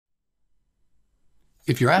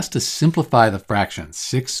If you're asked to simplify the fraction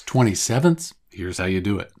 6/27, here's how you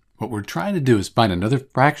do it. What we're trying to do is find another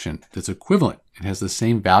fraction that's equivalent. It has the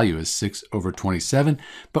same value as 6/27,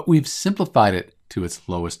 but we've simplified it to its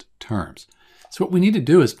lowest terms. So what we need to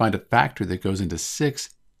do is find a factor that goes into 6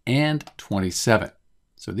 and 27.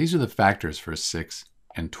 So these are the factors for 6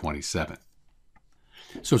 and 27.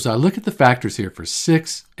 So as I look at the factors here for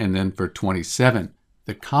 6 and then for 27,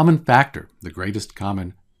 the common factor, the greatest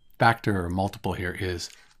common factor or multiple here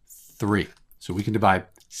is 3. So we can divide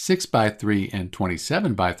 6 by 3 and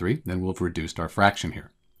 27 by 3, then we'll have reduced our fraction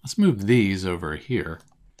here. Let's move these over here.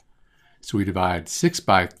 So we divide 6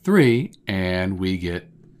 by 3 and we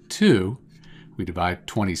get 2. We divide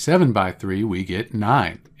 27 by 3, we get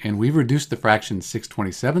 9. And we've reduced the fraction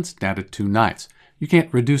 6/27 down to 2/9. You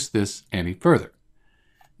can't reduce this any further.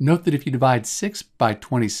 Note that if you divide 6 by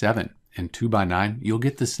 27 and 2 by 9, you'll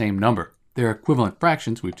get the same number. They're equivalent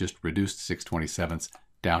fractions. We've just reduced 6/27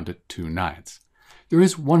 down to 2/9. There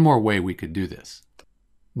is one more way we could do this.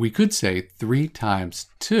 We could say 3 times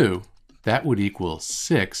 2, that would equal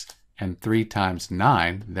 6, and 3 times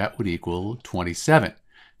 9, that would equal 27.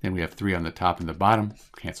 Then we have 3 on the top and the bottom,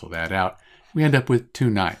 cancel that out. We end up with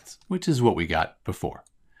 2/9, which is what we got before.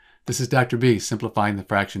 This is Dr. B simplifying the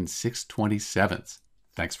fraction 6/27.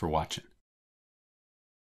 Thanks for watching.